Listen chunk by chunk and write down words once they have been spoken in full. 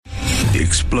The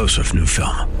explosive new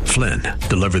film, Flynn,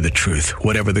 deliver the truth,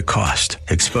 whatever the cost,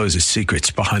 exposes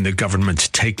secrets behind the government's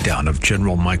takedown of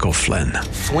General Michael Flynn.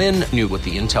 Flynn knew what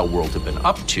the intel world had been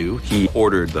up to. He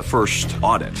ordered the first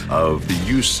audit of the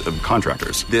use of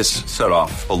contractors. This set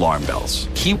off alarm bells.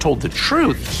 He told the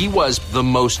truth. He was the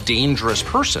most dangerous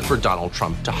person for Donald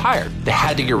Trump to hire. They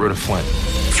had to get rid of Flynn.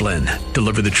 Flynn,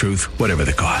 deliver the truth, whatever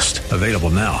the cost. Available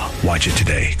now. Watch it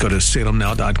today. Go to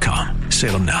salemnow.com.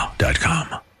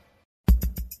 salemnow.com.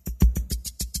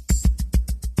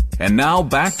 And now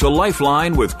back to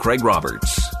Lifeline with Craig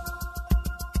Roberts.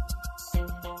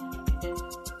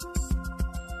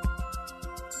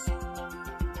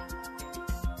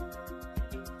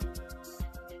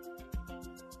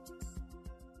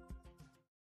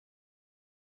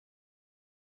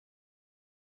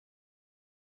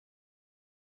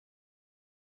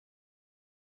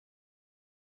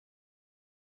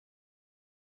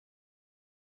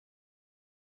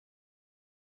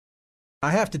 I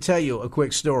have to tell you a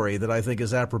quick story that I think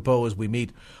is apropos as we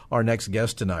meet our next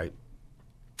guest tonight.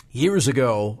 Years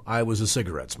ago, I was a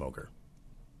cigarette smoker.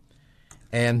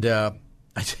 And I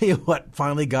tell you what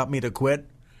finally got me to quit,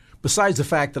 besides the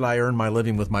fact that I earn my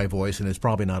living with my voice, and it's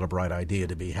probably not a bright idea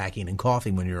to be hacking and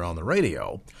coughing when you're on the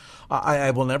radio,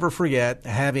 I will never forget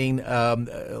having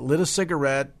lit a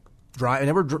cigarette.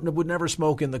 I would never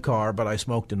smoke in the car, but I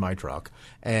smoked in my truck.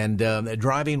 And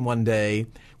driving one day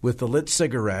with the lit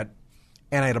cigarette,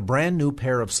 and I had a brand new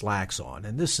pair of slacks on.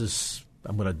 And this is,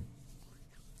 I'm going to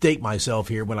date myself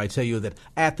here when I tell you that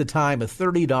at the time, a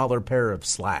 $30 pair of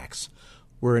slacks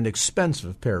were an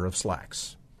expensive pair of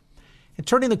slacks. And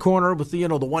turning the corner with the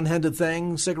one-handed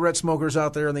thing, cigarette smokers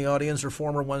out there in the audience or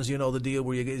former ones, you know the deal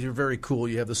where you're very cool.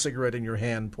 You have the cigarette in your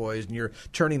hand poised and you're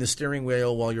turning the steering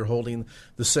wheel while you're holding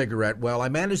the cigarette. Well, I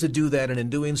managed to do that, and in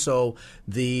doing so,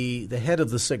 the head of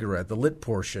the cigarette, the lit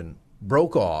portion,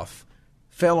 broke off,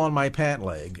 fell on my pant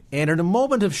leg, and in a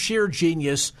moment of sheer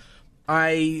genius,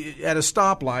 I, at a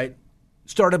stoplight,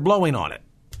 started blowing on it.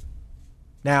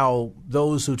 Now,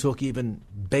 those who took even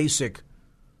basic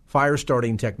fire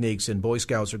starting techniques in Boy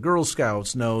Scouts or Girl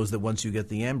Scouts knows that once you get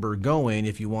the ember going,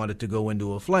 if you want it to go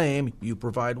into a flame, you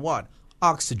provide what?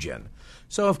 Oxygen.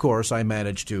 So, of course, I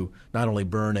managed to not only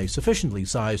burn a sufficiently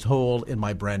sized hole in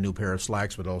my brand new pair of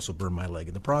slacks, but also burn my leg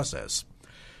in the process.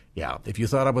 Yeah, if you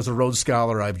thought I was a Rhodes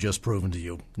Scholar, I've just proven to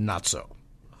you, not so.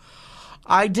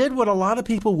 I did what a lot of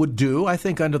people would do, I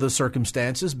think, under the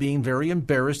circumstances, being very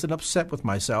embarrassed and upset with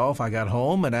myself. I got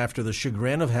home, and after the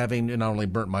chagrin of having not only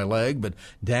burnt my leg, but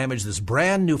damaged this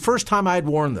brand new, first time I'd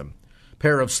worn them,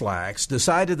 pair of slacks,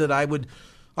 decided that I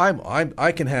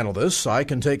can handle this. I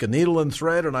can take a needle and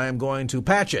thread, and I am going to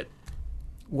patch it.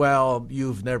 Well,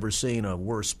 you've never seen a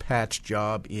worse patch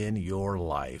job in your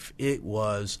life. It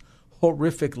was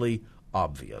horrifically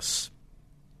obvious.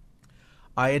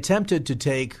 I attempted to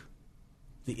take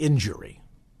the injury,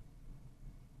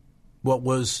 what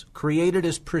was created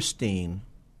as pristine,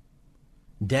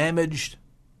 damaged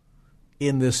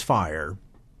in this fire,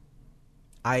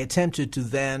 I attempted to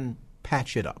then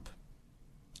patch it up.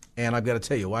 And I've got to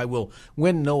tell you, I will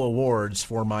win no awards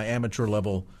for my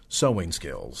amateur-level sewing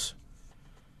skills.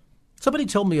 Somebody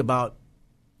told me about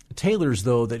tailors,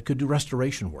 though, that could do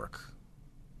restoration work.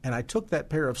 And I took that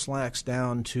pair of slacks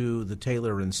down to the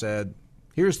tailor and said,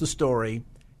 here's the story.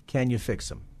 Can you fix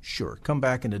them? Sure. Come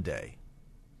back in a day.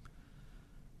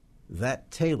 That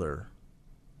tailor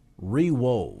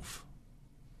rewove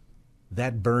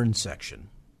that burn section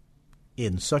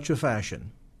in such a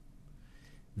fashion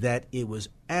that it was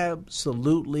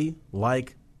absolutely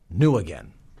like new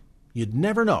again. You'd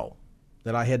never know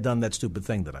that I had done that stupid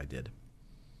thing that I did.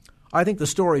 I think the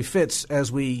story fits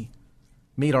as we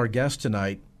meet our guest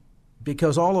tonight,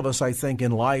 because all of us, I think,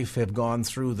 in life have gone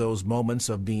through those moments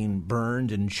of being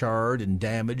burned and charred and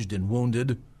damaged and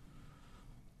wounded.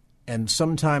 And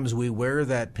sometimes we wear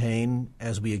that pain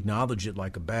as we acknowledge it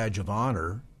like a badge of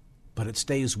honor, but it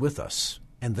stays with us.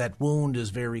 And that wound is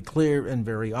very clear and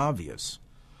very obvious.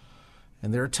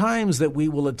 And there are times that we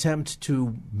will attempt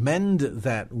to mend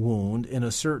that wound in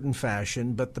a certain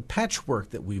fashion, but the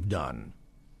patchwork that we've done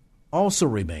also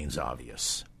remains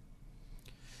obvious.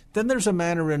 Then there's a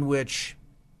manner in which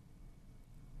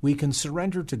we can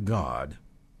surrender to God,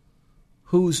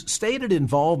 whose stated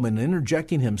involvement in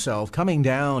interjecting himself, coming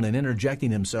down and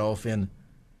interjecting himself in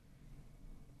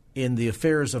the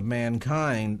affairs of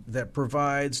mankind, that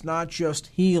provides not just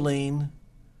healing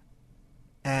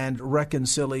and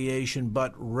reconciliation,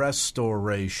 but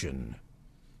restoration.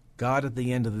 God, at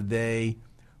the end of the day,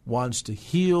 wants to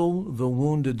heal the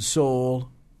wounded soul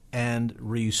and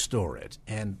restore it.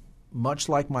 And much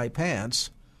like my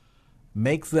pants,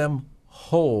 make them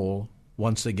whole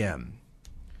once again.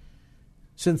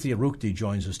 Cynthia Ruchti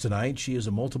joins us tonight. She is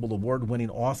a multiple award-winning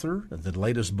author. The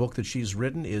latest book that she's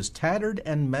written is Tattered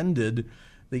and Mended,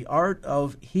 The Art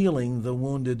of Healing the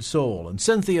Wounded Soul. And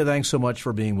Cynthia, thanks so much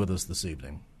for being with us this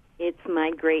evening. It's my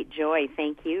great joy.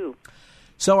 Thank you.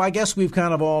 So I guess we've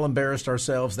kind of all embarrassed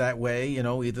ourselves that way,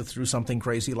 either through something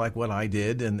crazy like what I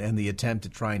did and the attempt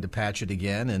at trying to patch it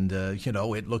again and,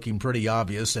 it looking pretty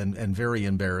obvious and very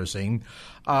embarrassing.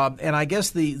 And I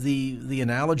guess the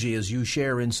analogy, as you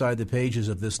share inside the pages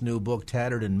of this new book,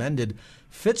 Tattered and Mended,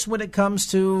 fits when it comes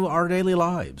to our daily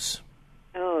lives.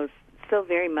 Oh, so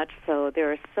very much so.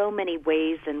 There are so many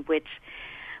ways in which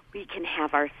we can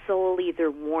have our soul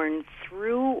either worn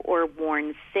through or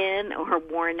worn thin or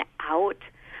worn out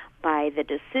by the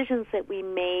decisions that we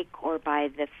make or by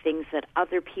the things that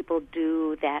other people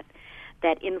do that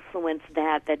influence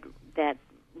that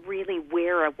really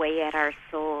wear away at our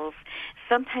souls.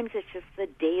 Sometimes it's just the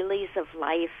dailies of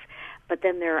life, but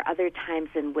then there are other times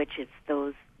in which it's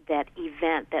that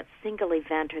event, that single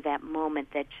event or that moment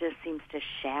that just seems to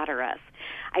shatter us.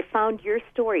 I found your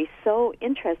story so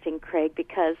interesting, Craig,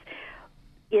 because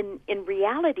in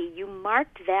reality you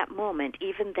marked that moment,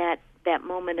 even that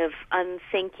moment of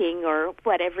unthinking or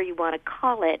whatever you want to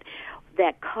call it,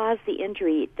 that caused the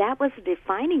injury. That was a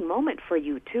defining moment for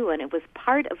you, too, and it was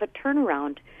part of a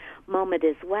turnaround moment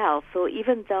as well. So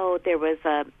even though there was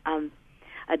a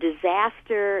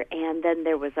disaster and then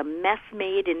there was a mess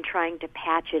made in trying to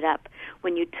patch it up,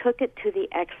 when you took it to the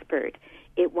expert,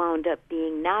 it wound up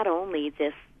being not only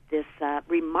this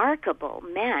remarkable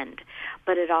mend,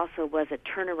 but it also was a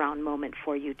turnaround moment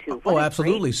for you too. Oh,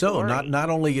 absolutely so. Not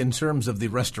only in terms of the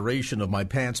restoration of my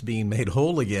pants being made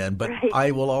whole again, but right.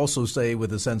 I will also say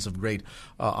with a sense of great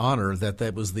honor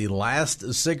that was the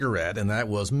last cigarette, and that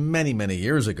was many, many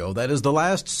years ago. That is the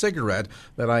last cigarette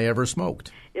that I ever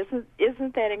smoked.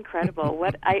 Isn't that incredible?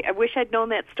 What I wish I'd known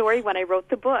that story when I wrote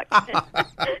the book.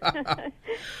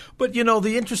 But,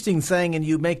 the interesting thing, and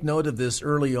you make note of this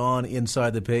early on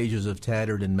inside the pages of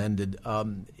Tattered and Mended,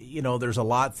 there's a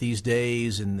lot these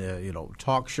days in,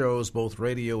 talk shows, both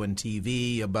radio and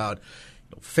TV, about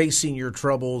facing your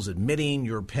troubles, admitting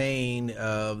your pain,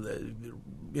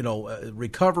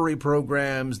 recovery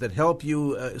programs that help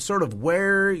you sort of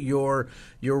wear your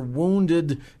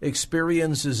wounded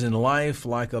experiences in life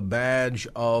like a badge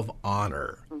of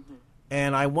honor. Mm-hmm.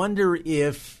 And I wonder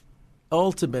if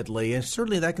ultimately, and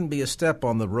certainly that can be a step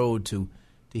on the road to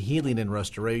healing and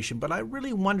restoration, but I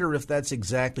really wonder if that's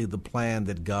exactly the plan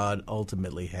that God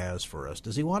ultimately has for us.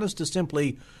 Does he want us to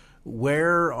simply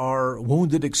wear our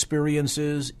wounded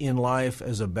experiences in life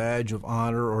as a badge of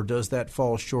honor, or does that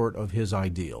fall short of his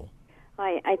ideal?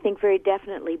 I think very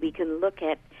definitely we can look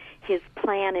at his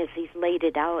plan as he's laid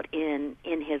it out in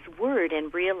his word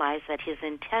and realize that his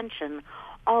intention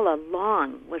all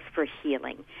along was for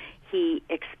healing. He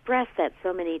expressed that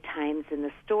so many times in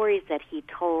the stories that he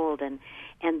told, and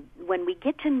when we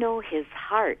get to know his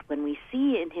heart, when we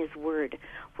see in his word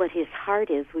what his heart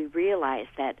is, we realize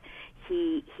that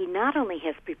he not only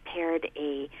has prepared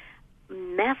a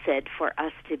method for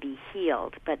us to be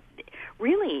healed, but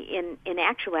really in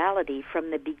actuality from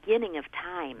the beginning of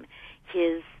time,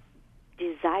 his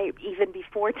desire, even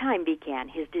before time began,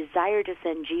 his desire to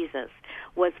send Jesus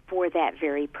was for that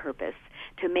very purpose,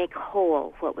 to make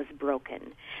whole what was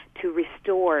broken, to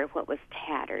restore what was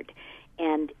tattered.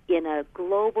 And in a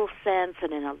global sense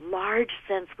and in a large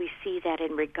sense, we see that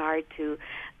in regard to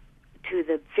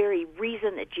the very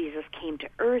reason that Jesus came to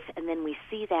earth, and then we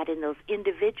see that in those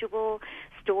individual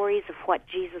stories of what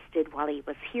Jesus did while he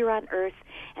was here on earth,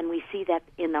 and we see that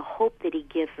in the hope that he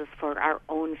gives us for our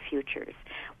own futures,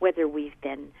 whether we've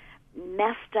been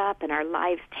messed up and our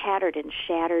lives tattered and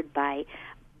shattered by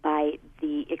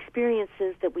the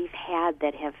experiences that we've had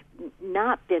that have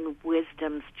not been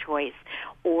wisdom's choice,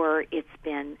 or it's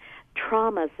been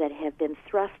traumas that have been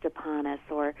thrust upon us,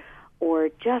 or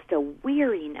just a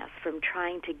weariness from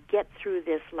trying to get through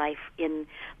this life in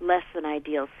less than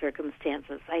ideal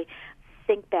circumstances. I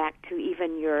think back to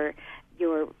even your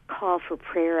call for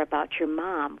prayer about your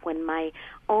mom. When my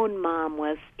own mom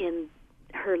was in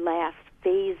her last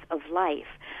phase of life,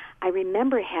 I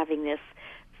remember having this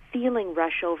feeling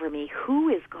rush over me, who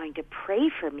is going to pray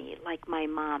for me like my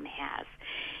mom has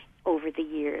over the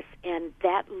years? And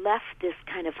that left this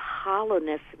kind of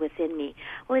hollowness within me.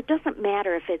 Well, it doesn't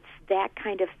matter if it's that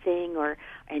kind of thing or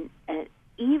an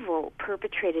evil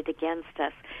perpetrated against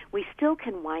us. We still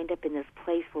can wind up in this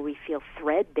place where we feel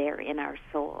threadbare in our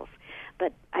souls.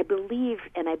 But I believe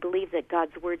that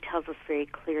God's Word tells us very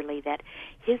clearly that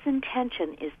his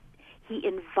intention is he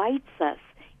invites us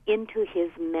into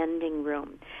his mending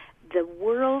room. The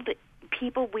world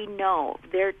people we know,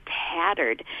 they're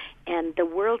tattered, and the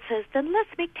world says, then let's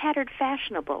make tattered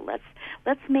fashionable.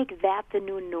 Let's make that the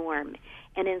new norm.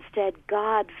 And instead,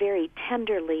 God very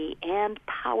tenderly and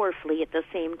powerfully at the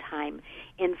same time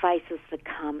invites us to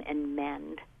come and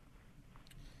mend.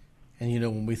 And,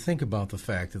 when we think about the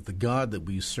fact that the God that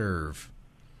we serve,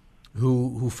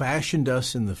 who fashioned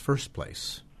us in the first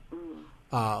place,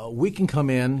 we can come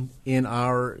in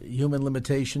our human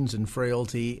limitations and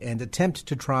frailty and attempt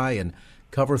to try and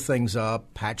cover things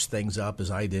up, patch things up,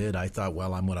 as I did. I thought,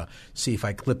 well, I'm going to see if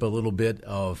I clip a little bit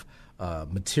of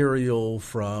material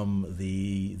from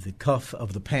the cuff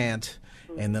of the pant,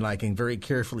 and then I can very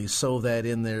carefully sew that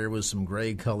in there with some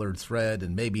gray-colored thread,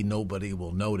 and maybe nobody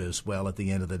will notice. Well, at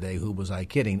the end of the day, who was I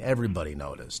kidding? Everybody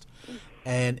noticed.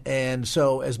 And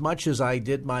so as much as I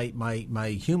did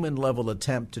my human-level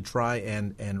attempt to try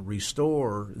and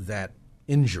restore that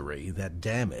injury, that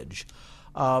damage,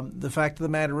 the fact of the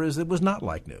matter is it was not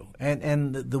like new.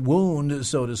 And the wound,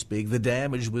 so to speak, the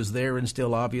damage was there and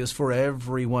still obvious for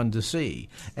everyone to see.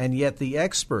 And yet the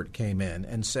expert came in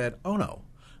and said, oh, no,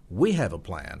 we have a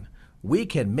plan. We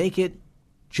can make it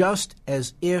just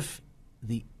as if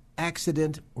the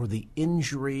accident or the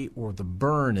injury or the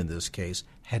burn in this case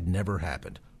had never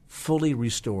happened, fully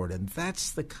restored. And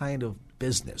that's the kind of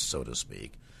business, so to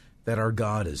speak, that our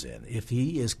God is in. If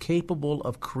he is capable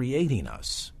of creating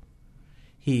us,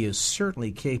 he is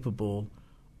certainly capable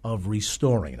of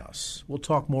restoring us. We'll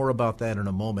talk more about that in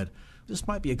a moment. This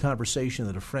might be a conversation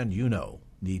that a friend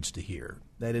needs to hear,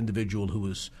 that individual who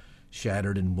is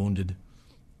shattered and wounded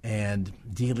and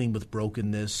dealing with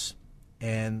brokenness,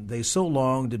 and they so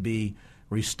long to be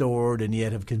restored and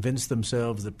yet have convinced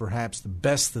themselves that perhaps the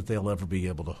best that they'll ever be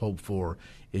able to hope for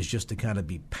is just to kind of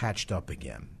be patched up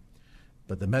again.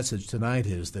 But the message tonight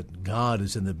is that God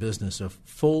is in the business of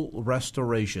full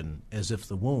restoration, as if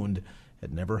the wound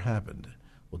had never happened.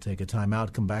 We'll take a time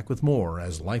out, come back with more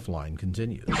as Lifeline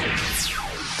continues.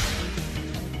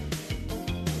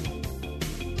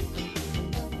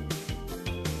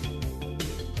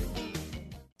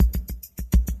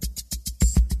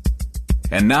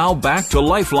 And now back to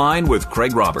Lifeline with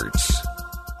Craig Roberts.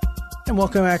 And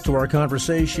welcome back to our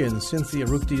conversation. Cynthia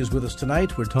Ruchti is with us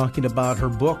tonight. We're talking about her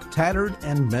book, Tattered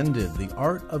and Mended, The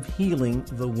Art of Healing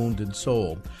the Wounded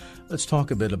Soul. Let's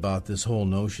talk a bit about this whole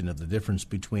notion of the difference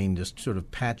between just sort of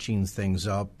patching things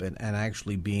up and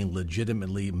actually being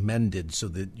legitimately mended so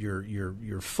that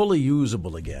you're fully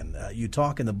usable again. You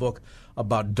talk in the book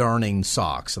about darning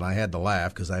socks, and I had to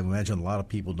laugh because I imagine a lot of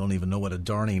people don't even know what a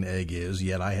darning egg is,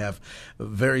 yet I have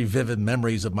very vivid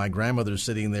memories of my grandmother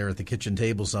sitting there at the kitchen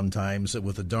table sometimes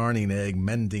with a darning egg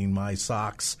mending my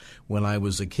socks when I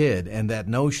was a kid. And that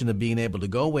notion of being able to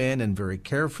go in and very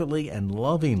carefully and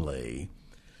lovingly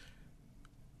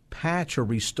patch or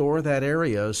restore that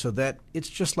area so that it's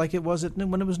just like it was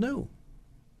when it was new.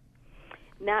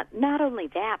 Not only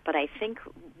that, but I think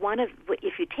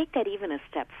if you take that even a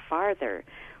step farther,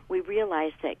 we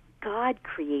realize that God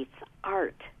creates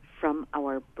art from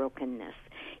our brokenness.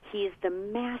 He's the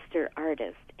master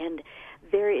artist, and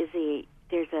there's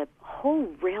a whole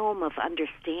realm of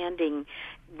understanding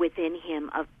within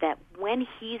him of that when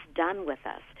he's done with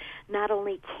us, not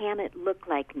only can it look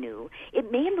like new,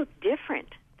 it may look different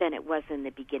than it was in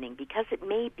the beginning because it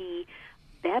may be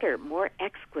better, more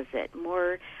exquisite,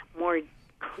 more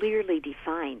clearly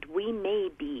defined. We may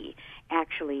be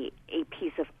actually a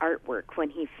piece of artwork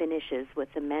when he finishes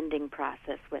with the mending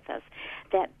process with us.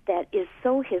 That is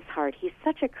so his heart. He's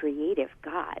such a creative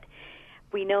God.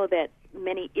 We know that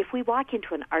if we walk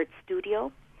into an art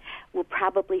studio, we'll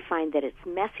probably find that it's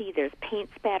messy. There's paint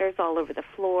spatters all over the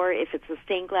floor. If it's a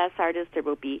stained glass artist, there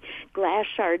will be glass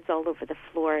shards all over the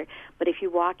floor. But if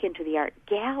you walk into the art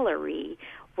gallery,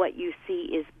 what you see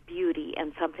is beauty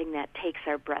and something that takes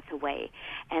our breath away.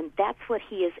 And that's what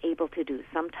he is able to do.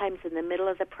 Sometimes in the middle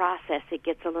of the process, it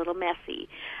gets a little messy.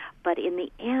 But in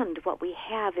the end, what we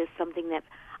have is something that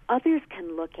others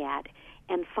can look at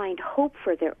and find hope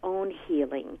for their own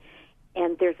healing.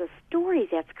 And there's a story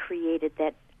that's created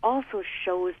that also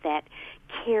shows that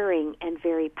caring and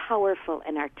very powerful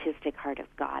and artistic heart of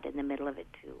God in the middle of it,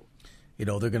 too.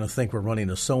 They're going to think we're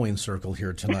running a sewing circle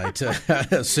here tonight,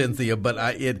 Cynthia, but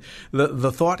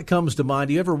the thought comes to mind.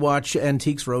 Do you ever watch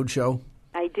Antiques Roadshow?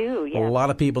 I do, yeah. A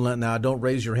lot of people now, don't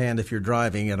raise your hand if you're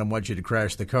driving, and I don't want you to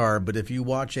crash the car, but if you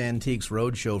watch Antiques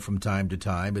Roadshow from time to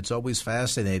time, it's always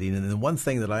fascinating. And the one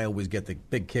thing that I always get the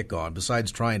big kick on,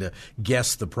 besides trying to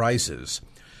guess the prices,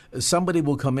 somebody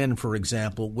will come in, for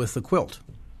example, with a quilt.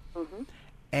 Mm-hmm.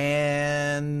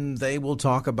 and they will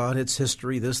talk about its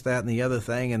history, this, that, and the other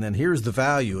thing, and then here's the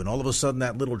value, and all of a sudden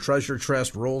that little treasure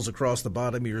chest rolls across the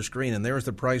bottom of your screen, and there's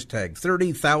the price tag,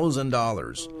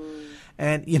 $30,000.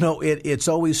 And, it's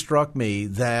always struck me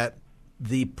that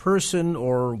the person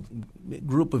or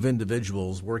group of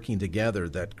individuals working together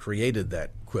that created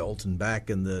that quilt, and back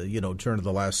in the turn of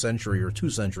the last century or 2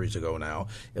 centuries ago now,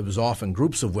 it was often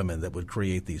groups of women that would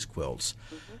create these quilts.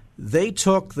 They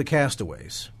took the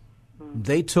castaways.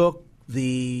 They took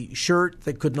the shirt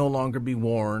that could no longer be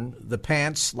worn, the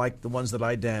pants like the ones that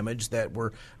I damaged that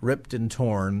were ripped and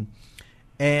torn,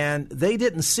 and they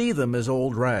didn't see them as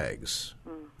old rags.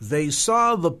 They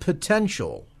saw the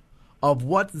potential of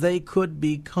what they could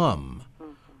become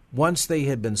once they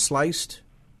had been sliced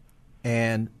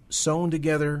and sewn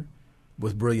together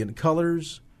with brilliant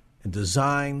colors and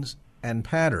designs and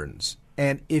patterns.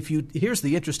 And here's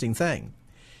the interesting thing.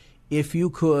 If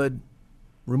you could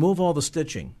remove all the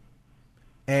stitching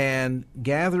and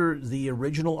gather the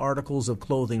original articles of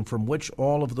clothing from which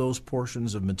all of those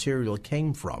portions of material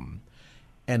came from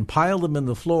and pile them in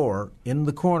the floor in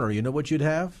the corner, you know what you'd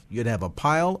have? You'd have a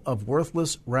pile of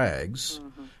worthless rags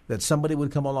that somebody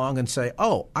would come along and say,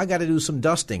 oh, I got to do some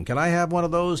dusting. Can I have one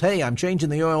of those? Hey, I'm changing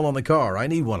the oil on the car. I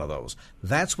need one of those.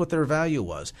 That's what their value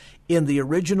was. In the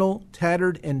original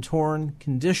tattered and torn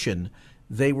condition,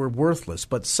 they were worthless.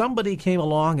 But somebody came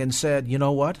along and said, you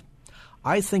know what?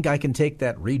 I think I can take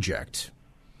that reject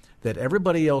that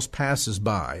everybody else passes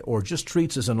by or just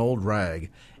treats as an old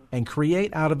rag and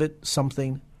create out of it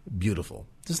something beautiful.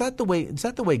 Is that the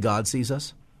way God sees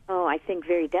us? Oh, I think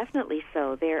very definitely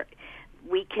so.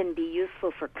 We can be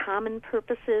useful for common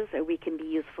purposes, or we can be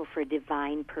useful for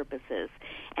divine purposes.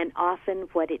 And often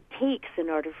what it takes in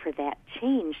order for that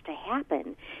change to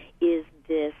happen is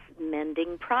this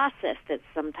mending process that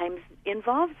sometimes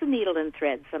involves a needle and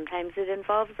thread, sometimes it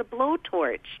involves a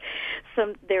blowtorch.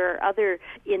 There are other,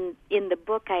 in the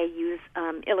book I use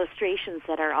illustrations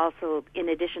that are also, in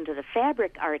addition to the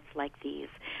fabric arts like these,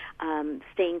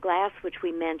 stained glass, which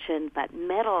we mentioned, but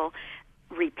metal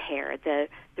repair. The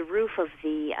roof of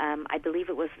the, I believe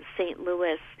it was the St.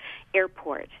 Louis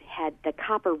airport, the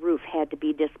copper roof had to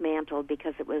be dismantled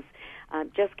because it was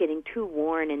just getting too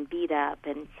worn and beat up,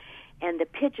 and the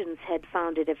pigeons had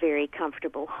found it a very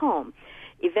comfortable home.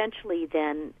 Eventually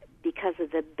then, because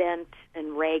of the bent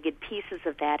and ragged pieces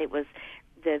of that, it was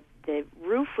the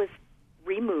roof was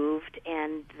removed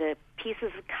and the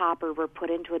pieces of copper were put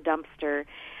into a dumpster.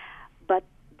 But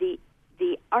the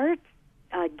art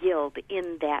guild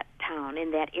in that town,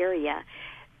 in that area,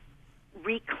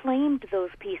 reclaimed those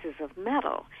pieces of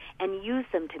metal and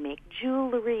used them to make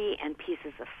jewelry and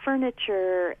pieces of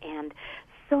furniture and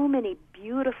so many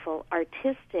beautiful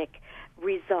artistic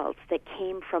results that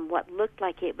came from what looked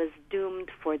like it was doomed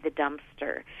for the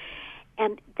dumpster.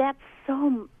 And that's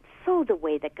so the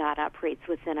way that God operates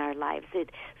within our lives.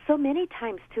 So many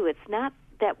times, too, it's not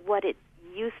that what it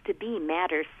used to be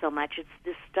matters so much. It's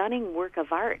the stunning work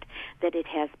of art that it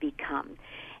has become.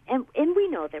 And we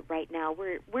know that right now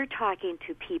we're talking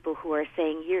to people who are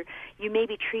saying, you may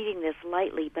be treating this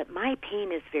lightly, but my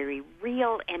pain is very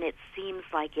real and it seems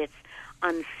like it's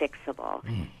unfixable.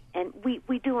 And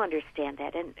we do understand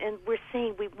that. And we're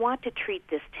saying we want to treat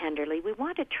this tenderly. We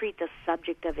want to treat the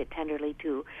subject of it tenderly,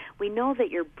 too. We know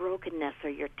that your brokenness or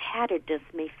your tatteredness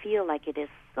may feel like it is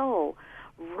so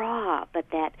raw, but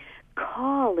that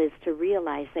call is to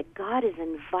realize that God is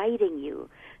inviting you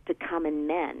to come and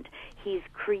mend. He's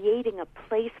creating a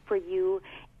place for you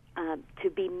to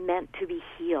be meant to be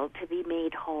healed, to be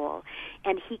made whole.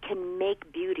 And He can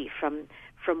make beauty from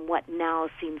what now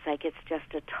seems like it's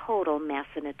just a total mess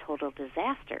and a total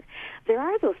disaster. There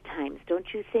are those times,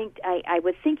 don't you think? I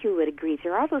would think you would agree.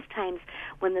 There are those times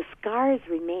when the scars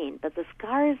remain, but the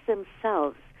scars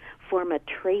themselves form a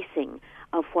tracing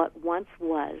of what once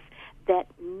was that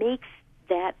makes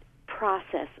that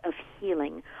process of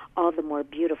healing all the more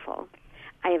beautiful.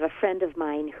 I have a friend of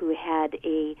mine who had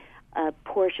a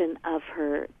portion of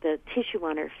the tissue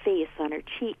on her face, on her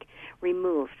cheek,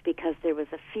 removed because there was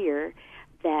a fear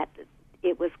that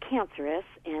it was cancerous,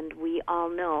 and we all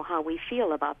know how we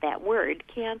feel about that word,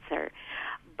 cancer.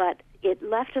 But it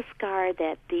left a scar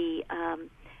that the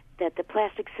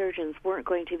plastic surgeons weren't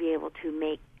going to be able to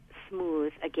make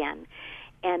smooth again.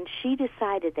 And she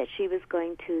decided that she was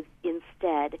going to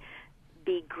instead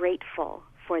be grateful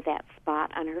for that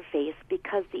spot on her face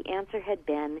because the answer had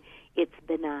been, it's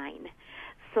benign.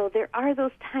 So there are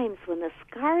those times when the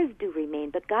scars do remain,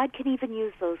 but God can even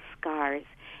use those scars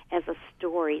as a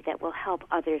story that will help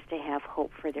others to have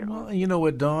hope for their own. Well, you know,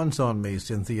 it dawns on me,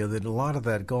 Cynthia, that a lot of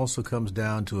that also comes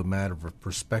down to a matter of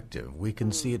perspective. We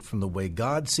can see it from the way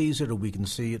God sees it, or we can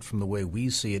see it from the way we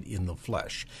see it in the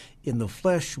flesh. In the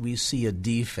flesh, we see a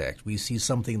defect. We see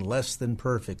something less than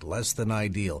perfect, less than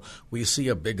ideal. We see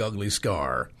a big, ugly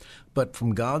scar. But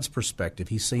from God's perspective,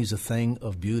 he sees a thing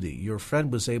of beauty. Your friend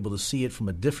was able to see it from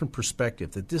a different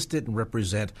perspective, that this didn't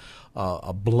represent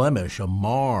a blemish, a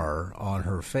mar on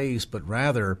her face, but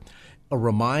rather a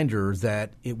reminder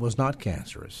that it was not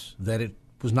cancerous, that it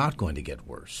was not going to get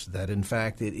worse, that in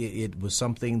fact it was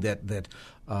something that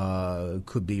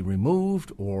could be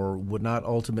removed or would not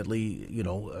ultimately,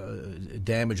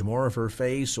 damage more of her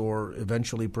face or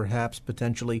eventually perhaps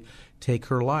potentially take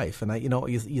her life. And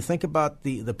you think about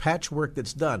the patchwork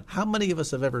that's done. How many of us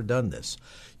have ever done this?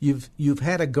 You've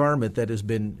had a garment that has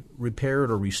been repaired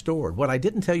or restored. What I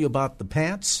didn't tell you about the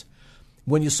pants,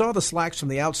 when you saw the slacks from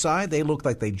the outside, they looked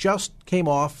like they just came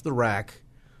off the rack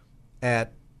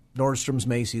at Nordstrom's,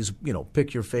 Macy's,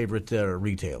 pick your favorite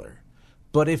retailer.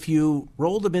 But if you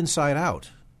rolled them inside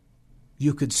out,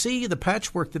 you could see the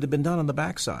patchwork that had been done on the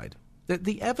backside.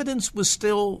 The evidence was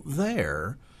still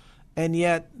there, and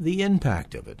yet the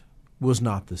impact of it was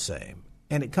not the same.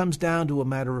 And it comes down to a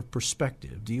matter of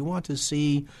perspective. Do you want to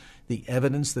see the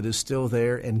evidence that is still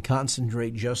there and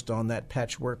concentrate just on that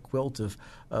patchwork quilt of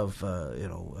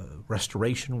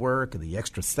restoration work and the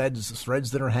extra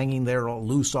threads that are hanging there all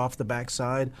loose off the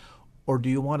backside? Or do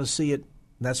you want to see it,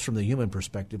 that's from the human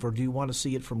perspective, or do you want to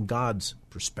see it from God's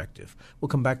perspective? We'll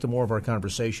come back to more of our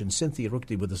conversation. Cynthia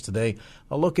Ruchti with us today.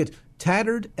 A look at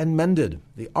Tattered and Mended,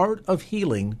 the art of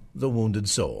healing the wounded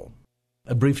soul.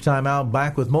 A brief time out,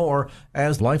 back with more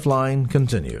as Lifeline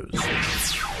continues.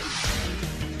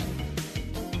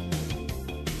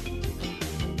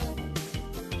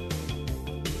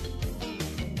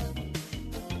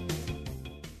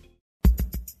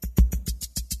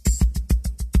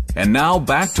 And now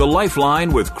back to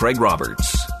Lifeline with Craig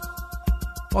Roberts.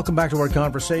 Welcome back to our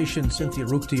conversation. Cynthia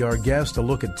Ruchti, our guest, a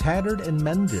look at Tattered and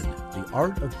Mended, the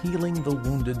art of healing the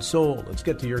wounded soul. Let's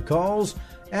get to your calls.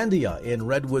 Andrea in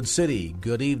Redwood City,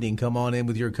 good evening. Come on in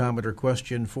with your comment or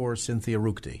question for Cynthia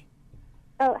Ruchti.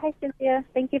 Oh, hi, Cynthia.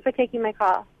 Thank you for taking my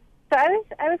call. So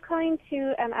I was calling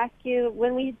to ask you,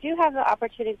 when we do have the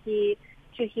opportunity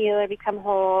to heal or become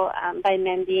whole by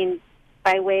mending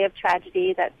by way of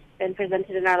tragedy that's been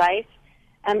presented in our life,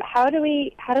 how do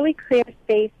we clear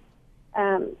space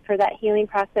for that healing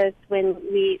process when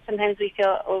sometimes we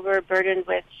feel overburdened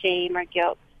with shame or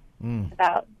guilt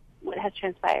about what has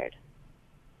transpired?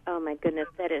 Oh my goodness,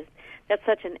 that's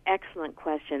such an excellent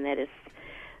question. That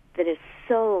is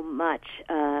so much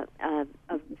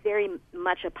very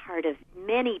much a part of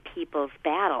many people's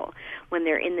battle when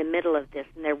they're in the middle of this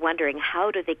and they're wondering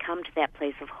how do they come to that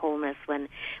place of wholeness when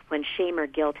shame or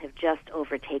guilt have just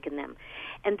overtaken them.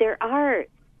 And there are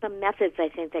some methods, I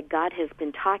think, that God has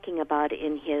been talking about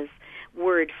in His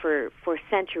Word for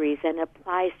centuries and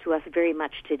applies to us very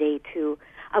much today too,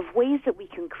 of ways that we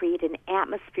can create an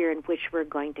atmosphere in which we're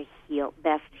going to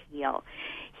best heal.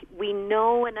 We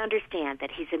know and understand that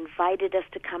He's invited us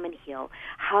to come and heal.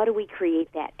 How do we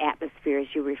create that atmosphere, as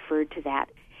you referred to that?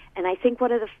 And I think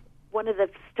one of the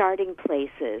starting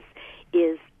places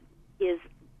is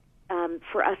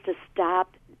for us to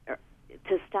stop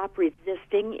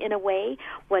resisting, in a way,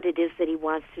 what it is that He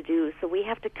wants to do. So we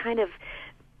have to kind of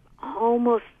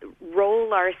almost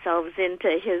roll ourselves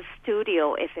into His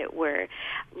studio, if it were,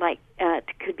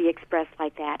 could be expressed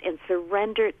like that, and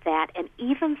surrender that, and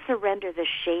even surrender the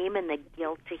shame and the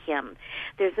guilt to Him.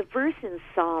 There's a verse in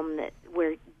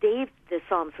where David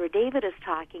is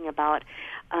talking about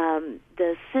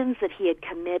the sins that he had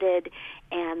committed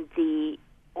and the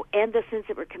sins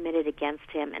that were committed against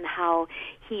him, and how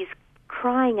he's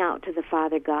crying out to the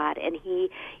Father God, and he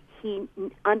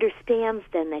understands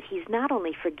then that he's not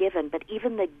only forgiven, but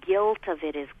even the guilt of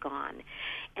it is gone.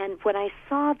 And when I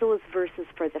saw those verses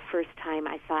for the first time,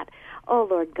 I thought, oh,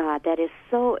 Lord God, that is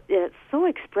it so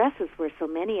expresses where so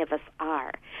many of us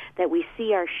are, that we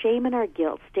see our shame and our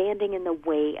guilt standing in the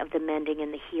way of the mending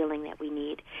and the healing that we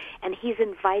need. And He's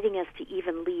inviting us to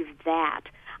even leave that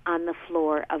on the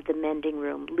floor of the mending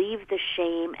room. Leave the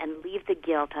shame and leave the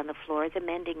guilt on the floor of the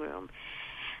mending room.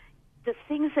 The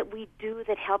things that we do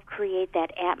that help create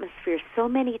that atmosphere, so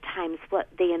many times what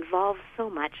they involve so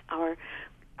much are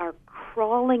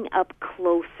crawling up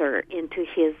closer into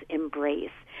His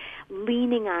embrace,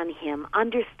 leaning on Him,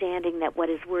 understanding that what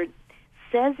His Word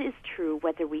says is true,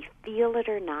 whether we feel it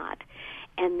or not,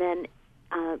 and then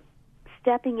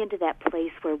stepping into that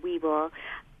place where we will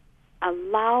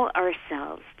allow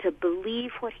ourselves to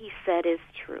believe what he said is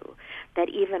true, that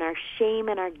even our shame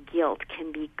and our guilt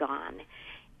can be gone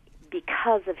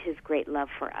because of his great love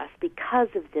for us, because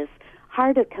of this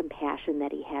heart of compassion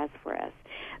that he has for us.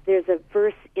 There's a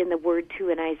verse in the Word, too,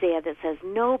 in Isaiah that says,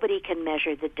 nobody can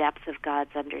measure the depths of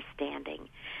God's understanding.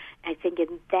 I think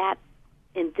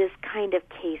in this kind of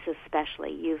case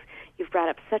especially, you've brought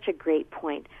up such a great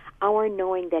point. Our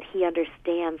knowing that he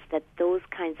understands that those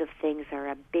kinds of things are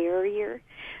a barrier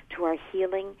to our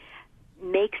healing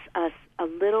makes us a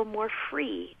little more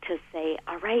free to say,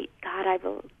 all right, God,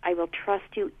 I will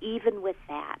trust you even with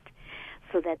that,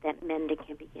 so that mending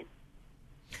can begin.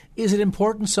 Is it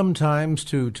important sometimes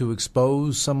to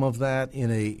expose some of that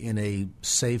in a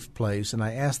safe place? And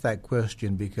I ask that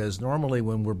question because normally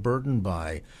when we're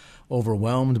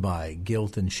overwhelmed by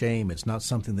guilt and shame, it's not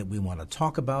something that we want to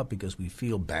talk about because we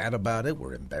feel bad about it,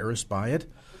 we're embarrassed by it.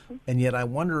 Mm-hmm. And yet I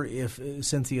wonder if,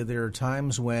 Cynthia, there are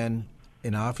times when,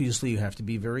 and obviously you have to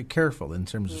be very careful in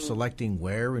terms of selecting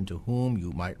where and to whom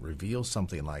you might reveal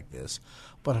something like this.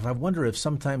 But I wonder if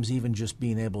sometimes even just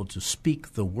being able to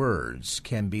speak the words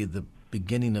can be the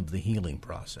beginning of the healing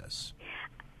process.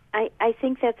 I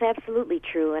think that's absolutely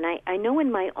true. And I know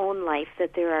in my own life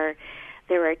that there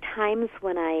are times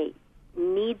when I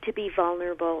need to be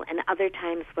vulnerable and other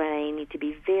times when I need to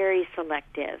be very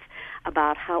selective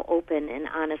about how open and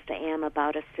honest I am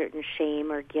about a certain shame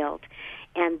or guilt.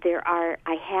 And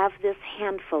I have this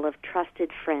handful of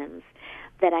trusted friends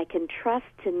that I can trust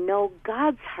to know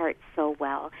God's heart so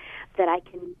well that I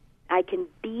can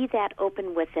be that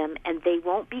open with them, and they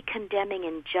won't be condemning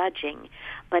and judging,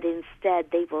 but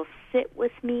instead they will sit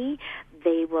with me,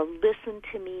 they will listen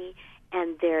to me,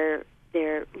 and their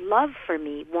love for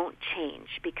me won't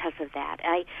change because of that.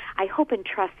 I hope and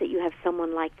trust that you have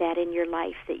someone like that in your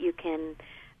life that you can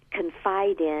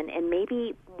confide in, and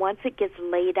maybe once it gets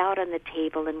laid out on the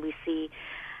table and we see,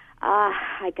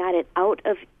 I got it out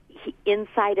of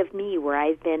inside of me where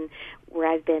I've been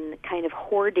kind of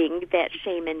hoarding that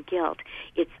shame and guilt.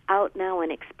 It's out now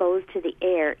and exposed to the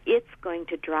air. It's going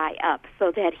to dry up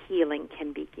so that healing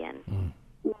can begin.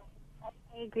 Yeah,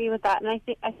 I agree with that, and I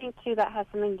think too that has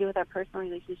something to do with our personal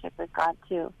relationship with God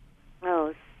too.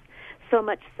 Oh, so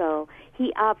much so.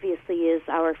 He obviously is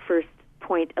our first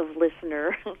point of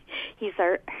listener. He's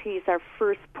our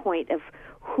first point of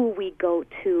who we go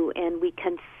to, and we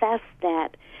confess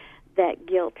that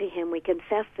guilt to him. We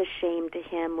confess the shame to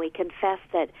him. We confess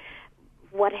that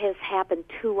what has happened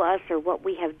to us or what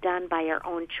we have done by our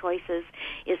own choices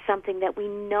is something that we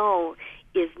know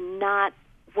is not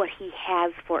what he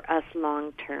has for us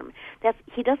long term.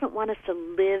 He doesn't want us to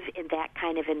live in that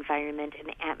kind of environment and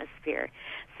atmosphere.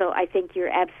 So I think you're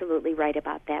absolutely right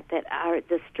about that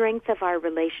the strength of our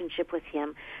relationship with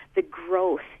him, the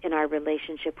growth in our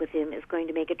relationship with him is going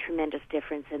to make a tremendous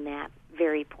difference in that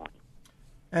very point.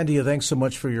 Andrea, thanks so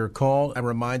much for your call. I'm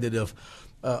reminded of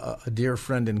a dear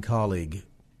friend and colleague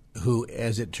who,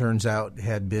 as it turns out,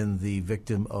 had been the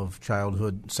victim of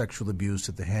childhood sexual abuse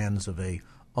at the hands of a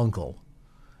uncle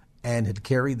and had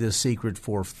carried this secret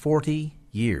for 40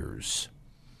 years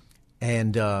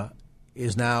and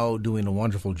is now doing a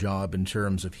wonderful job in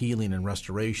terms of healing and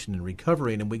restoration and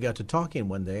recovering. And we got to talking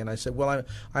one day, and I said, well,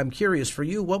 I'm curious for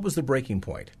you, what was the breaking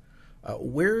point?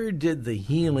 Where did the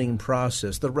healing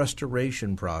process, the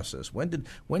restoration process, when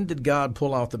did God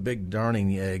pull out the big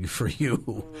darning egg for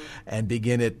you and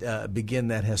begin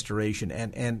that restoration?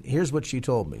 And here's what she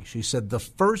told me. She said, the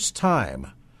first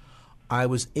time I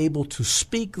was able to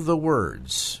speak the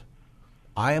words,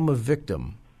 I am a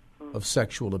victim of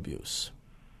sexual abuse.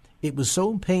 It was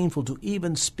so painful to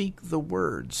even speak the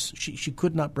words. She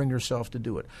could not bring herself to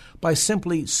do it. By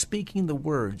simply speaking the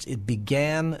words, it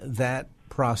began that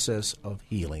process of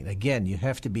healing. Again, you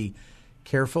have to be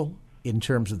careful in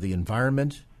terms of the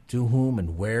environment, to whom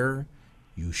and where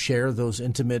you share those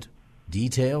intimate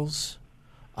details.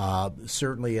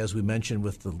 Certainly, as we mentioned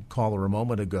with the caller a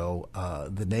moment ago,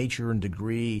 the nature and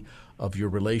degree of your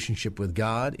relationship with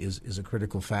God is a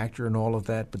critical factor in all of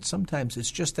that. But sometimes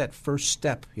it's just that first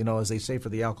step, as they say for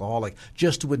the alcoholic,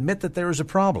 just to admit that there is a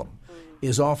problem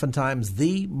is oftentimes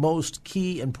the most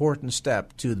key important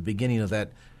step to the beginning of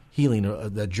that healing,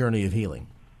 that journey of healing.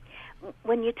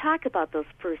 When you talk about those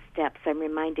first steps, I'm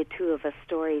reminded, too, of a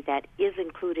story that is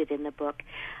included in the book.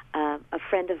 A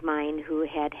friend of mine who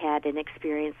had an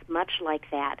experience much like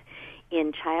that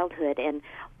in childhood, and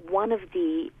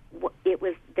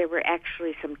there were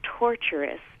actually some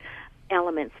torturous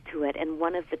elements to it, and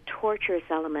one of the torturous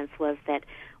elements was that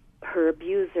her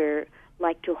abuser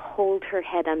liked to hold her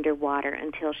head underwater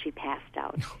until she passed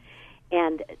out.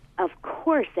 And, of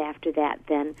course, after that,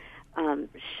 then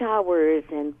showers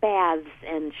and baths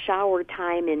and shower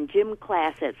time in gym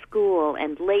class at school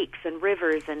and lakes and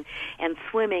rivers and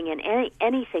swimming and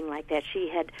anything like that. She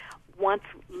had once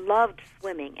loved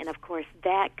swimming, and of course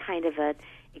that kind of a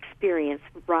experience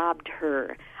robbed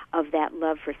her of that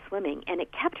love for swimming, and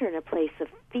it kept her in a place of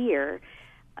fear,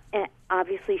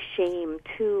 obviously shame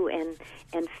too,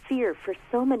 and fear for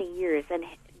so many years. And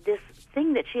this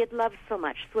thing that she had loved so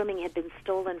much, swimming, had been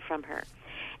stolen from her.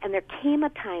 And there came a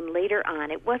time later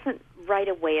on, it wasn't right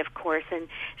away, of course, and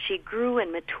she grew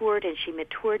and matured, and she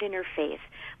matured in her faith,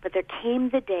 but there came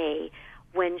the day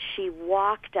when she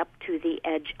walked up to the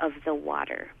edge of the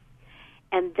water.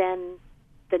 And then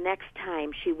the next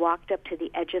time she walked up to the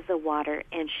edge of the water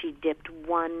and she dipped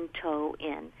one toe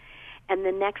in. And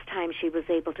the next time she was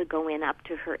able to go in up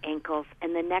to her ankles,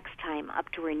 and the next time up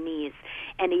to her knees.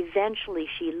 And eventually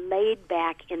she laid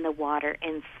back in the water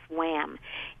and swam.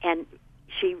 And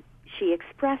she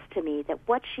expressed to me that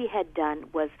what she had done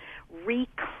was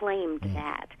reclaimed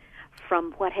that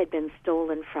from what had been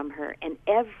stolen from her. And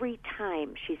every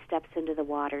time she steps into the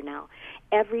water now,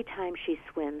 every time she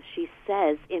swims, she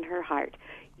says in her heart,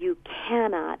 "You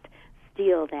cannot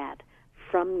steal that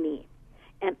from me."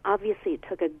 And obviously it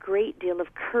took a great deal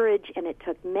of courage, and it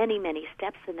took many, many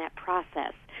steps in that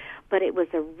process. But it was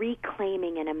a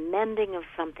reclaiming and a mending of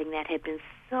something that had been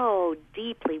so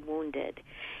deeply wounded.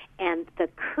 And the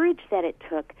courage that it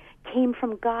took came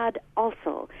from God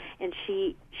also. And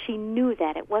she knew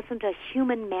that. It wasn't a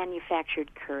human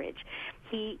manufactured courage.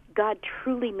 God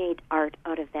truly made art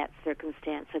out of that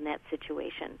circumstance and that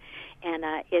situation. And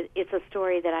it's a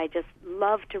story that I just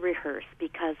love to rehearse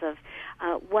because of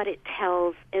what it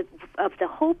tells, of the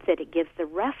hope that it gives the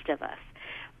rest of us,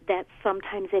 that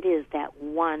sometimes it is that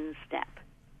one step.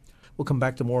 We'll come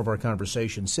back to more of our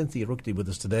conversation. Cynthia Ruchti with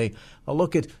us today. A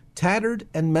look at Tattered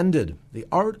and Mended, the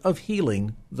art of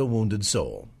healing the wounded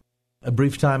soul. A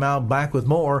brief time out, back with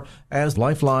more as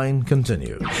Lifeline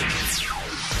continues.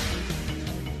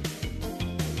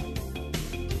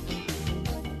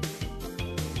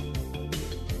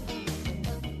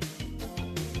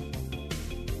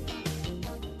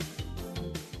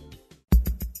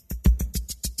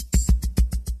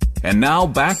 And now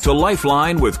back to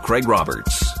Lifeline with Craig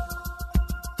Roberts.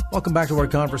 Welcome back to our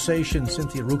conversation.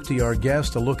 Cynthia Ruchti, our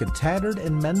guest, a look at Tattered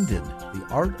and Mended, the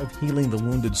art of healing the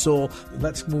wounded soul.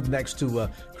 Let's move next to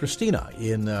Christina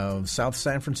in South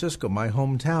San Francisco, my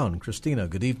hometown. Christina,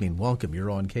 good evening. Welcome. You're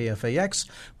on KFAX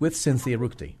with Cynthia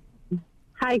Ruchti.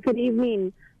 Hi, good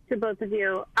evening to both of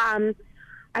you. I'm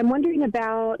wondering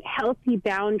about healthy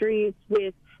boundaries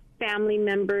with family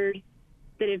members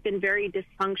that have been very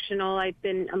dysfunctional. I've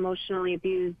been emotionally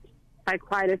abused by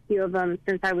quite a few of them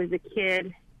since I was a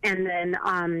kid, and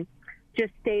then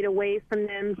just stayed away from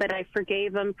them, but I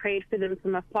forgave them, prayed for them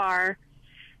from afar.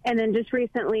 And then just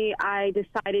recently I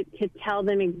decided to tell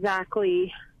them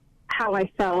exactly how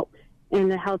I felt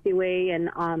in a healthy way, and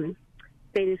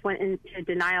they just went into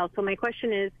denial. So my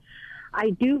question is,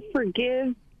 I do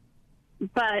forgive,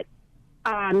 but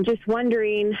just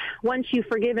wondering, once you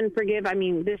forgive, I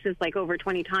mean, this is like over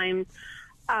 20 times,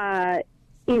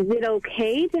 is it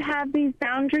okay to have these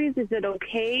boundaries? Is it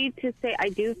okay to say I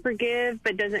do forgive,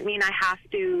 but doesn't mean I have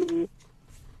to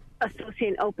associate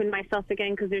and open myself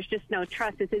again because there's just no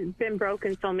trust? It's been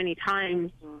broken so many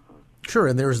times. Sure,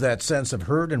 and there's that sense of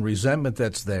hurt and resentment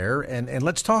that's there. And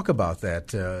let's talk about that,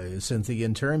 Cynthia,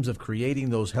 in terms of creating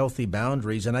those healthy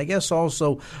boundaries, and I guess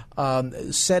also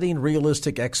setting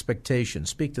realistic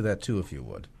expectations. Speak to that, too, if you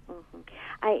would.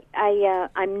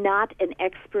 I'm not an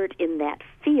expert in that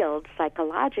field,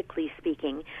 psychologically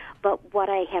speaking, but what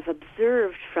I have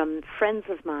observed from friends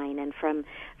of mine and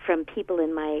from people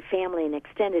in my family and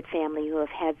extended family who have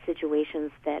had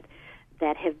situations that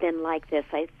have been like this,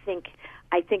 I think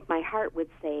my heart would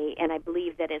say, and I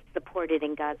believe that it's supported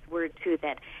in God's Word too,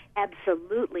 that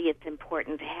absolutely it's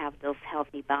important to have those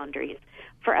healthy boundaries.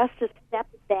 For us to step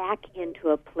back into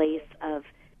a place of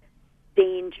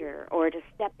danger, or to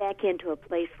step back into a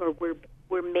place where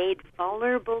we're made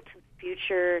vulnerable to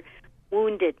future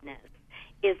woundedness,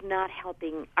 is not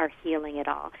helping our healing at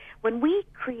all. When we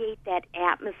create that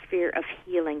atmosphere of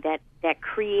healing, that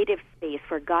creative space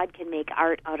where God can make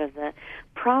art out of the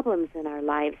problems in our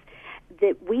lives,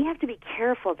 that we have to be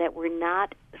careful that we're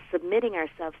not submitting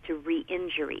ourselves to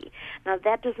re-injury. Now,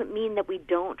 that doesn't mean that we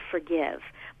don't forgive,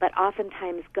 but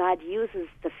oftentimes God uses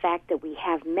the fact that we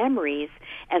have memories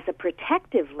as a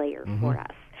protective layer for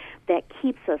us that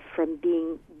keeps us from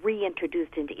being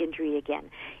reintroduced into injury again.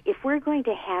 If we're going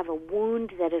to have a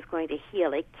wound that is going to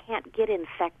heal, it can't get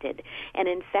infected. An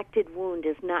infected wound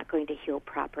is not going to heal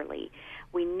properly.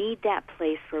 We need that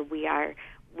place where we are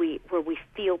we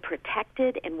feel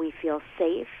protected and we feel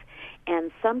safe.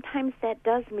 And sometimes that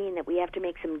does mean that we have to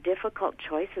make some difficult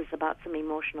choices about some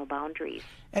emotional boundaries.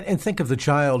 And think of the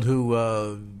child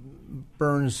who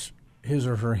burns his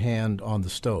or her hand on the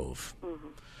stove.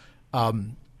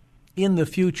 In the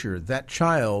future, that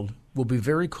child will be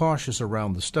very cautious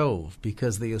around the stove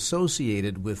because they associate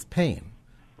it with pain.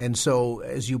 And so,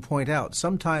 as you point out,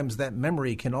 sometimes that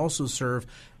memory can also serve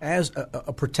as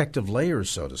a protective layer,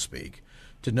 so to speak,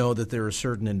 to know that there are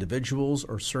certain individuals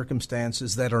or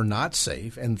circumstances that are not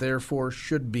safe and therefore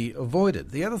should be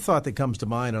avoided. The other thought that comes to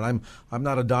mind, and I'm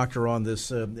not a doctor on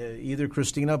this either,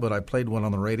 Christina, but I played one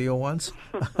on the radio once,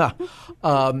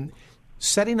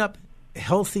 setting up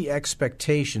healthy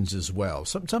expectations as well.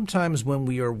 Sometimes when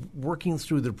we are working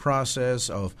through the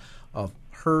process of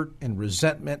hurt and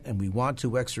resentment and we want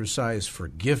to exercise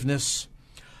forgiveness,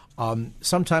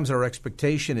 sometimes our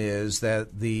expectation is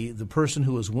that the person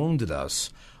who has wounded us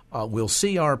will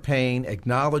see our pain,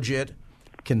 acknowledge it,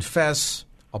 confess,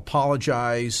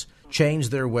 apologize, change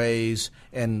their ways,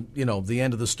 and, the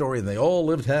end of the story, and they all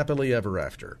lived happily ever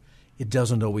after. It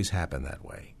doesn't always happen that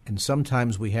way. And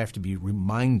sometimes we have to be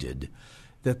reminded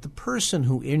that the person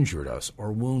who injured us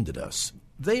or wounded us,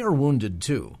 they are wounded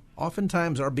too.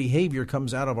 Oftentimes our behavior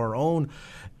comes out of our own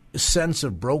sense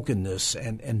of brokenness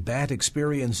and bad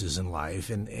experiences in life.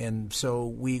 And so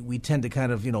we tend to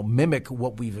kind of, mimic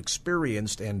what we've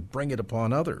experienced and bring it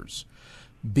upon others.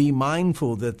 Be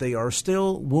mindful that they are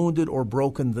still wounded or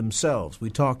broken themselves.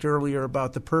 We talked earlier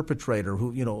about the perpetrator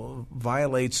who,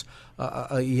 violates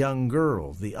a young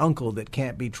girl, the uncle that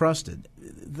can't be trusted.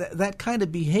 That kind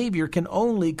of behavior can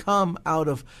only come out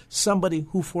of somebody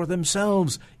who for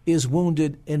themselves is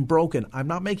wounded and broken. I'm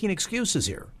not making excuses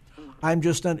here. I'm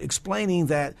just explaining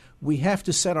that we have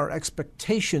to set our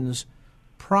expectations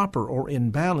proper or in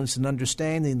balance, and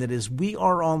understanding that as we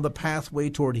are on the pathway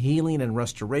toward healing and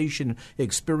restoration,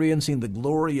 experiencing the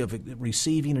glory of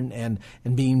receiving and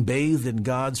being bathed in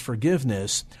God's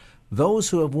forgiveness, those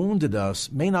who have wounded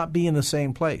us may not be in the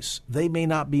same place. They may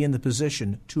not be in the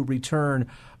position to return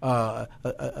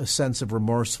a sense of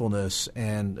remorsefulness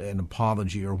and an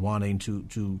apology or wanting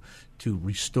to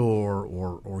restore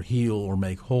or heal or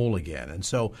make whole again. And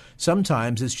so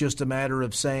sometimes it's just a matter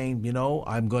of saying,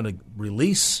 I'm going to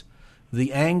release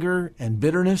the anger and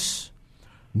bitterness,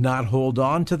 not hold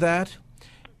on to that.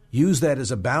 Use that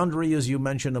as a boundary, as you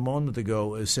mentioned a moment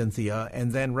ago, Cynthia,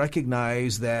 and then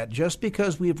recognize that just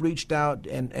because we've reached out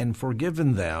and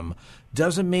forgiven them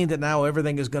doesn't mean that now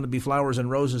everything is going to be flowers and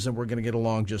roses and we're going to get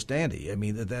along just dandy. I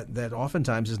mean, that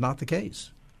oftentimes is not the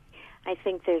case. I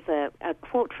think there's a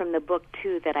quote from the book,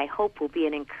 too, that I hope will be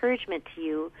an encouragement to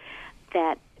you,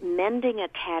 that mending a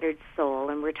tattered soul,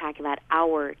 and we're talking about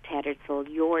our tattered soul,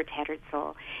 your tattered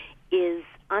soul, is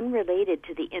unrelated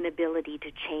to the inability to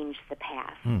change the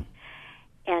past.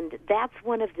 And that's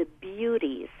one of the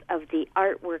beauties of the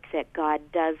artwork that God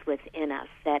does within us,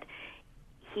 that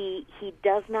He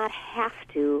does not have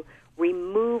to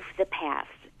remove the past,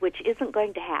 which isn't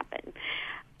going to happen.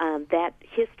 That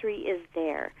history is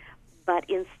there. But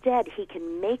instead, He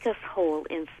can make us whole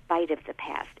in spite of the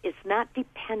past. It's not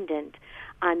dependent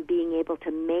on being able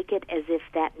to make it as if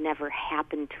that never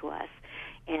happened to us.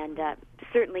 And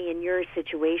certainly in your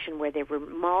situation where there were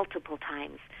multiple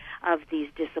times of these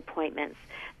disappointments,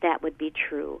 that would be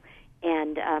true.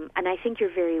 And I think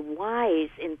you're very wise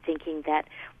in thinking that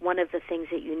one of the things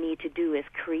that you need to do is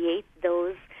create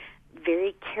those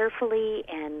very carefully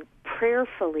and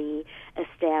prayerfully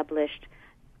established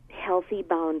healthy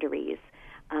boundaries.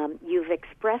 You've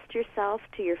expressed yourself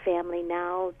to your family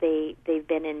now. They've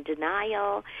been in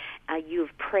denial.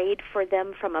 You've prayed for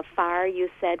them from afar, you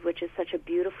said, which is such a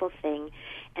beautiful thing.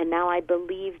 And now I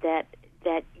believe that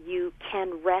you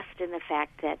can rest in the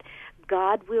fact that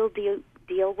God will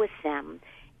deal with them,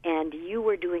 and you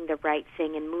were doing the right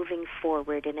thing and moving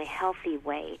forward in a healthy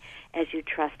way as you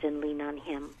trust and lean on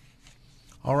Him.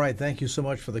 All right. Thank you so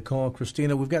much for the call,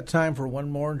 Christina. We've got time for one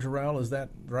more, Jarrell. Is that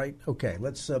right? Okay.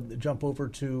 Let's jump over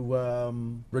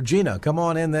to Regina. Come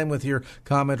on in then with your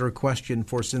comment or question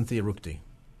for Cynthia Ruchti.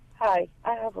 Hi.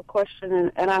 I have a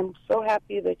question, and I'm so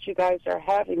happy that you guys are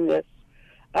having this.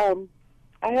 I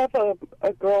have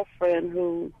a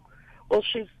girlfriend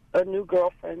she's a new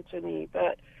girlfriend to me,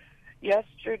 but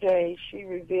yesterday she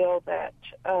revealed that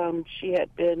she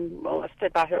had been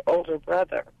molested by her older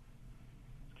brother.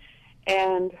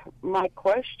 And my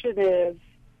question is,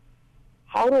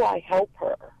 how do I help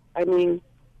her? I mean,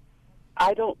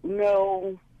 I don't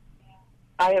know.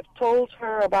 I have told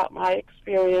her about my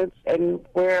experience and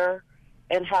where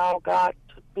and how God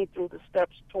took me through the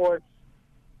steps towards,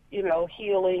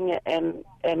 healing and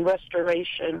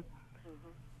restoration.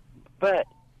 but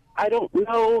I don't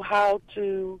know how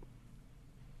to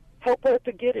help her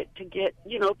to get it,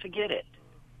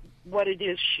 what it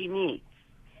is she needs.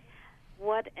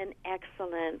 What an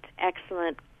excellent,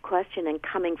 excellent question, and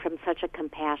coming from such a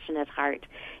compassionate heart.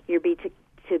 You're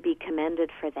to be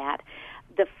commended for that.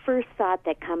 The first thought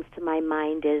that comes to my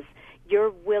mind is your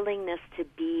willingness to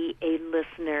be a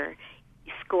listener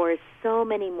scores so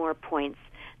many more points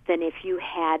than if you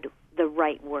had the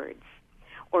right words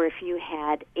or if you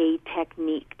had a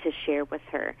technique to share with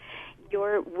her.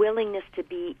 Your willingness to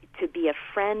be a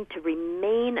friend, to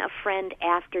remain a friend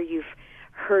after you've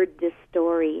heard this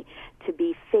story, to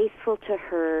be faithful to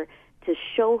her, to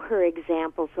show her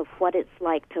examples of what it's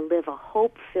like to live a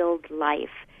hope-filled life,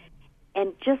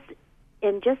 and just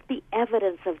be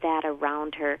evidence of that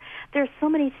around her. There are so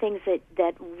many things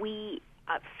that we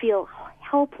feel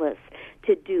helpless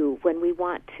to do when we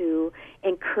want to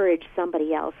encourage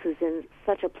somebody else who's in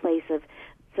such a place of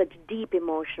such deep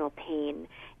emotional pain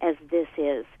as this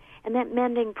is. And that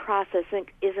mending process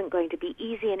isn't going to be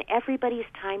easy, and everybody's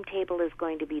timetable is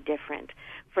going to be different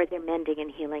for their mending and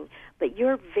healing. But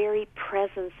your very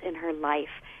presence in her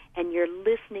life and your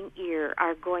listening ear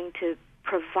are going to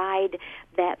provide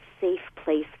that safe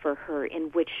place for her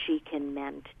in which she can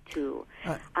mend too.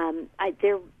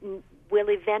 There will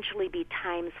eventually be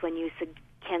times when you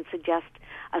can suggest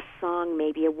a song,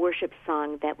 maybe a worship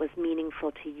song that was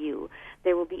meaningful to you.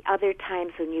 There will be other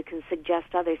times when you can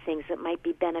suggest other things that might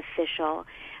be beneficial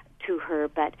to her,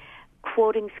 but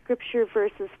quoting scripture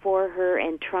verses for her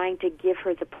and trying to give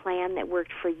her the plan that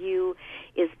worked for you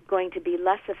is going to be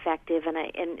less effective, and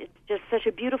it's just such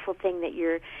a beautiful thing that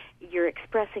you're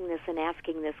expressing this and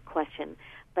asking this question.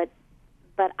 But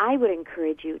I would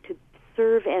encourage you to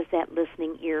serve as that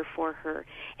listening ear for her,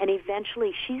 and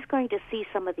eventually she's going to see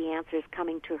some of the answers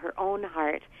coming to her own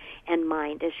heart and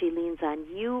mind as she leans on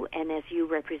you and as you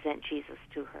represent Jesus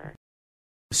to her.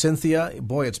 Cynthia,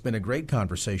 boy, it's been a great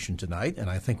conversation tonight, and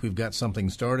I think we've got something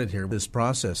started here, this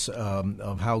process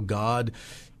of how God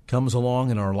comes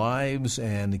along in our lives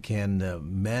and can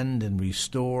mend and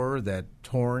restore that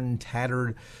torn,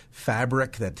 tattered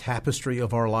fabric, that tapestry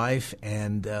of our life,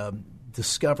 and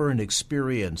discover and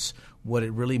experience what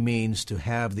it really means to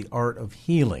have the art of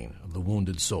healing the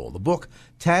wounded soul. The book,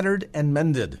 Tattered and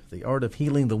Mended, The Art of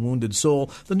Healing the Wounded Soul.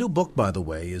 The new book, by the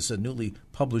way, is newly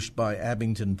published by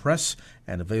Abington Press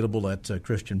and available at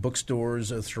Christian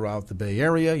bookstores throughout the Bay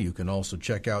Area. You can also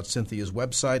check out Cynthia's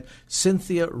website,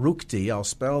 Cynthia Ruchti. I'll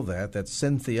spell that. That's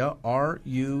Cynthia,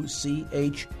 Ruchti,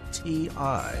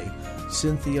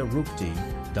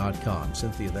 CynthiaRuchti.com.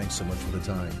 Cynthia, thanks so much for the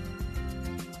time.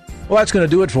 Well, that's going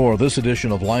to do it for this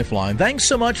edition of Lifeline. Thanks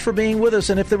so much for being with us.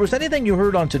 And if there was anything you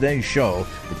heard on today's show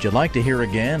that you'd like to hear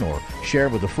again or share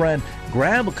with a friend,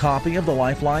 grab a copy of the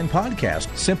Lifeline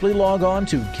podcast. Simply log on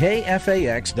to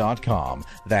KFAX.com.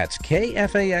 That's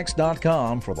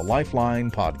KFAX.com for the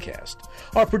Lifeline podcast.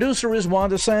 Our producer is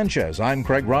Wanda Sanchez. I'm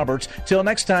Craig Roberts. Till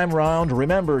next time around,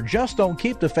 remember, just don't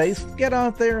keep the faith. Get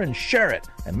out there and share it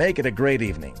and make it a great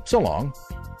evening. So long.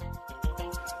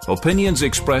 Opinions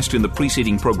expressed in the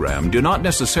preceding program do not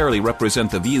necessarily represent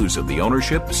the views of the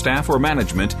ownership, staff, or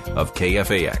management of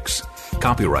KFAX.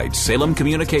 Copyright Salem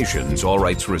Communications, all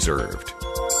rights reserved.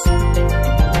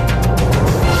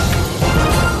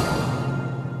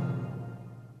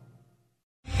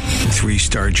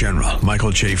 3-star General Michael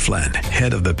J. Flynn,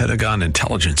 head of the Pentagon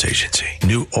Intelligence Agency,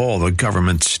 knew all the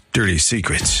government's dirty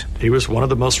secrets. He was one of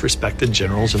the most respected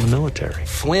generals in the military.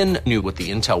 Flynn knew what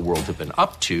the intel world had been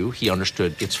up to. He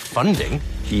understood its funding.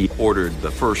 He ordered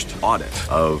the first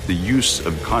audit of the use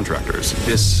of contractors.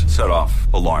 This set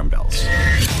off alarm bells.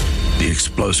 The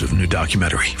explosive new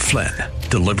documentary, Flynn,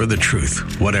 Deliver the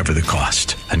Truth, Whatever the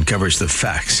Cost, uncovers the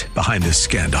facts behind this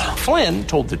scandal. Flynn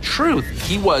told the truth.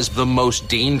 He was the most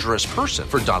dangerous person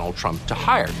for Donald Trump to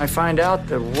hire. I find out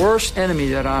the worst enemy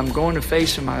that I'm going to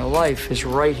face in my life is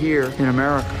right here in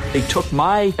America. They took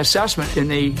my assessment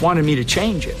and they wanted me to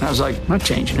change it. And I was like, I'm not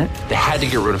changing it. They had to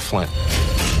get rid of Flynn.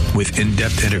 With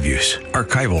in-depth interviews,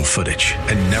 archival footage,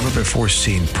 and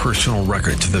never-before-seen personal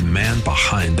records of the man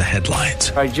behind the headlines.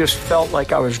 I just felt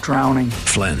like I was drowning.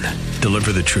 Flynn,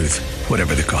 Deliver the Truth,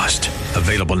 Whatever the Cost.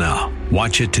 Available now.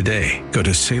 Watch it today. Go to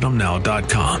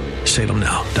salemnow.com.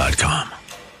 salemnow.com.